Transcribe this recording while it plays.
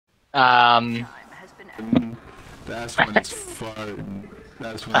That's when it's fun.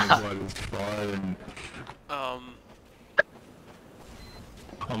 That's when the blood is fun. I'm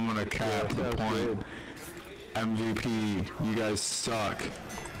gonna cap the point. MVP, you guys suck.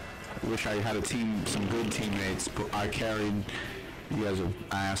 Wish I had a team, some good teammates, but I carried. You guys are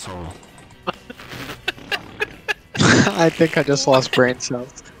asshole. I think I just lost brain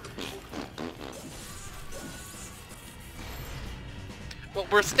cells. Well,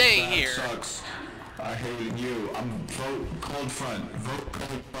 we're staying That here. Sucks. I hated you. Vote cold front. Vote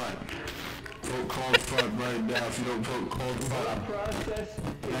cold front. Vote cold front right now. If you don't vote cold front, I'm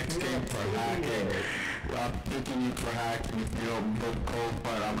next game for hacking. I'm picking you for hacking. If you don't vote cold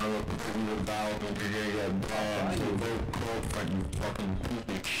front, I'm gonna put you in battle and you're gonna get banned. So vote cold front, you fucking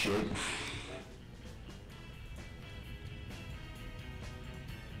piece of shit.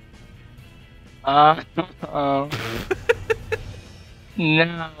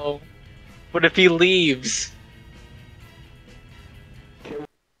 No. What if he leaves?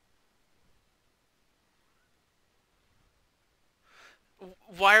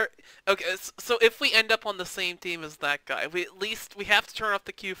 Why are... Okay, so if we end up on the same team as that guy, we have to turn off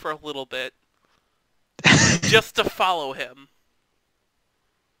the queue for a little bit. Just to follow him.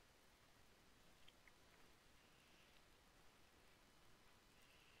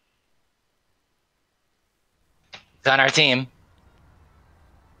 He's on our team.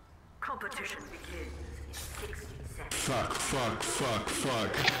 Competition begins in 60 seconds.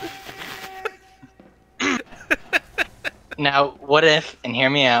 Fuck. Now, what if, and hear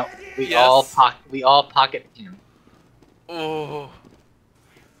me out, we Yes. all pocket him. Oh.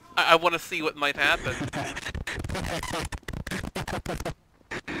 I want to see what might happen.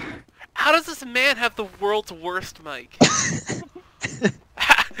 How does this man have the world's worst mic?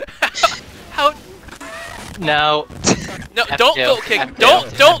 How? No. No, F2, don't vote kick. F2, Don't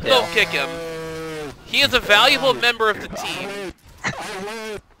F2. vote kick him. He is a valuable member of the team.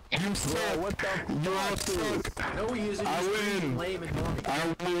 What the fuck? No, he isn't. I win.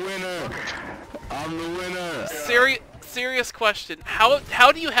 I'm the winner. I'm the winner. Serious question. How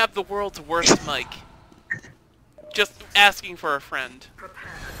do you have the world's worst mic? Just asking for a friend.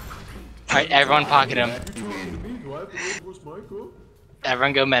 Alright, everyone pocket him.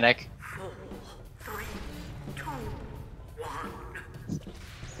 Everyone go medic. 4, 3, 2,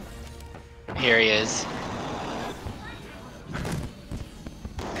 1. Here he is.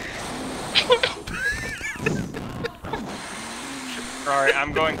 Alright,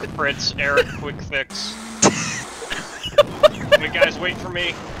 I'm going Fritz, Eric, quick fix. You guys wait for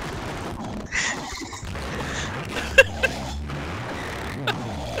me.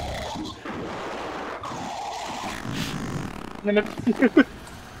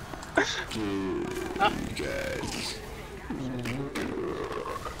 Guys.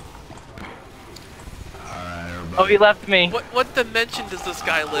 Oh, he left me. What dimension does this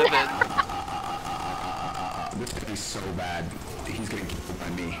guy live in? This could be so bad. He's gonna get hit by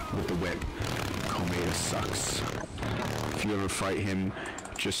me with the whip. Komeda sucks. If you ever fight him,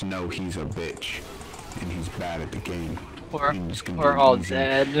 just know he's a bitch. And he's bad at the game. We're all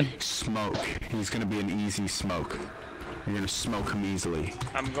dead. Smoke. He's gonna be an easy smoke. You're gonna smoke him easily.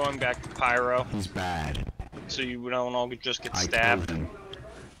 I'm going back to Pyro. He's bad. So you don't all just get I stabbed. killed him.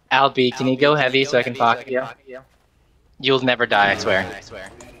 Albie, can you go heavy so I can pocket you? You'll never die, I swear.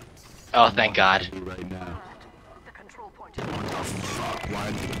 Oh, thank God. Right now. The control point. Fuck,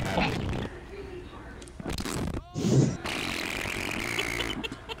 why did you have it?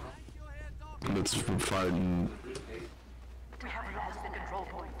 Let's farting. We have lost the control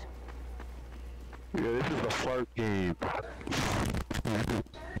point. Yeah, this is a fart game.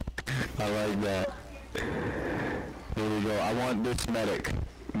 I like that. Here we go. I want this medic.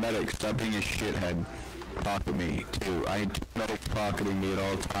 Medic, stop being a shithead. Pocket me, too. I need medics pocketing me at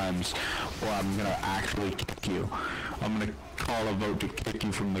all times, or I'm gonna actually kick you. I'm gonna call a vote to kick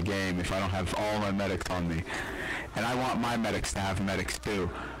you from the game if I don't have all my medics on me. And I want my medics to have medics, too,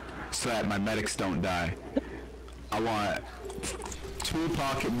 so that my medics don't die. I want 2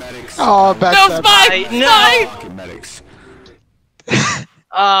 pocket medics. Oh, back No, Spike! No! Pocket medics. Oh.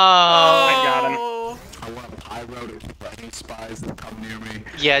 I got him. I want a pyro to keep any spies that come near me.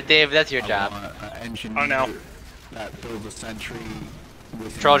 Yeah, Dave, that's your I job. want an engineer Oh, no. that builds a sentry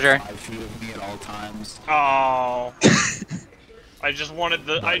within Troller. 5 feet of me at all times. Oh. I just wanted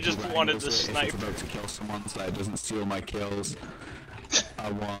the Wrangles it if sniper. it's about to kill someone so that it doesn't steal my kills.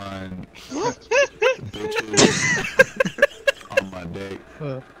 I want bitches on my dick.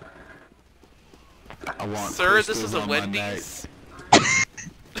 I want Sir, this is crystals a on my neck. Wendy's.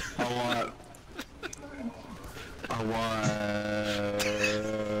 I want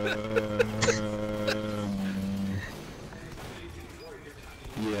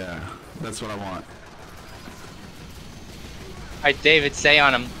That's what I want. Alright, David, stay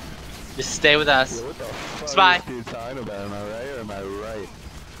on him. Just stay with us. What the fuck Spy. is he talking about? Am I right or am I right?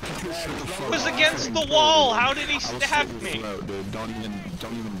 It was against the wall. How did he I will stab slit me? your throat, dude. Don't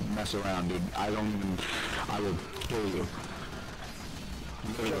even mess around, dude. I will kill you.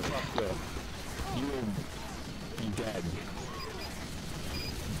 You will be dead.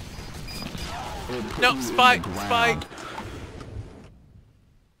 No, Spy, Spy.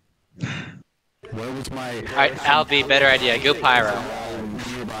 Where was my Alright, Albie, better idea. Go Pyro.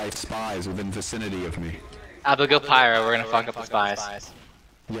 nearby spies within vicinity of me? Albie, go Pyro. We're gonna fuck up the spies.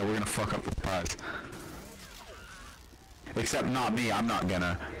 Yeah, we're gonna fuck up the spies. Except not me. I'm not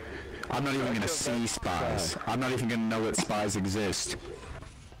even gonna see spies. I'm not even gonna know that spies exist.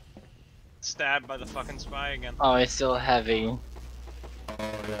 Stabbed by the fucking spy again. Oh, he's still heavy. Oh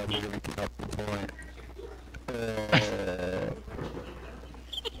yeah, we're gonna get up the point.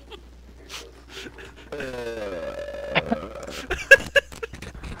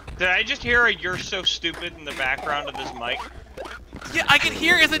 Did I just hear a "you're so stupid" in the background of this mic? Yeah, I can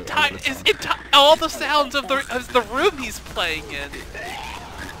hear all the sounds of the room he's playing in.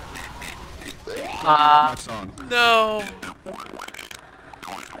 My song. No.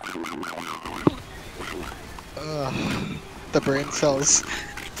 The brain cells.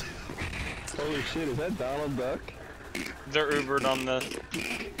 Holy shit, is that Donald Duck? They're Ubered on the.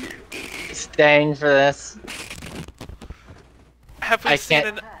 Staying for this. Have we I seen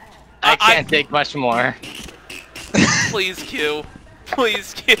can't- an? I can't take much more. Please, Q.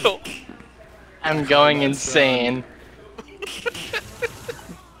 Please, Q. I'm going insane.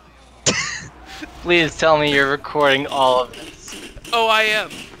 Please tell me you're recording all of this. Oh, I am.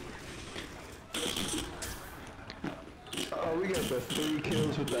 Oh, we got the 3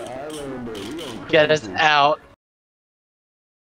 kills with the Islander. We gonna Get us crazy. out.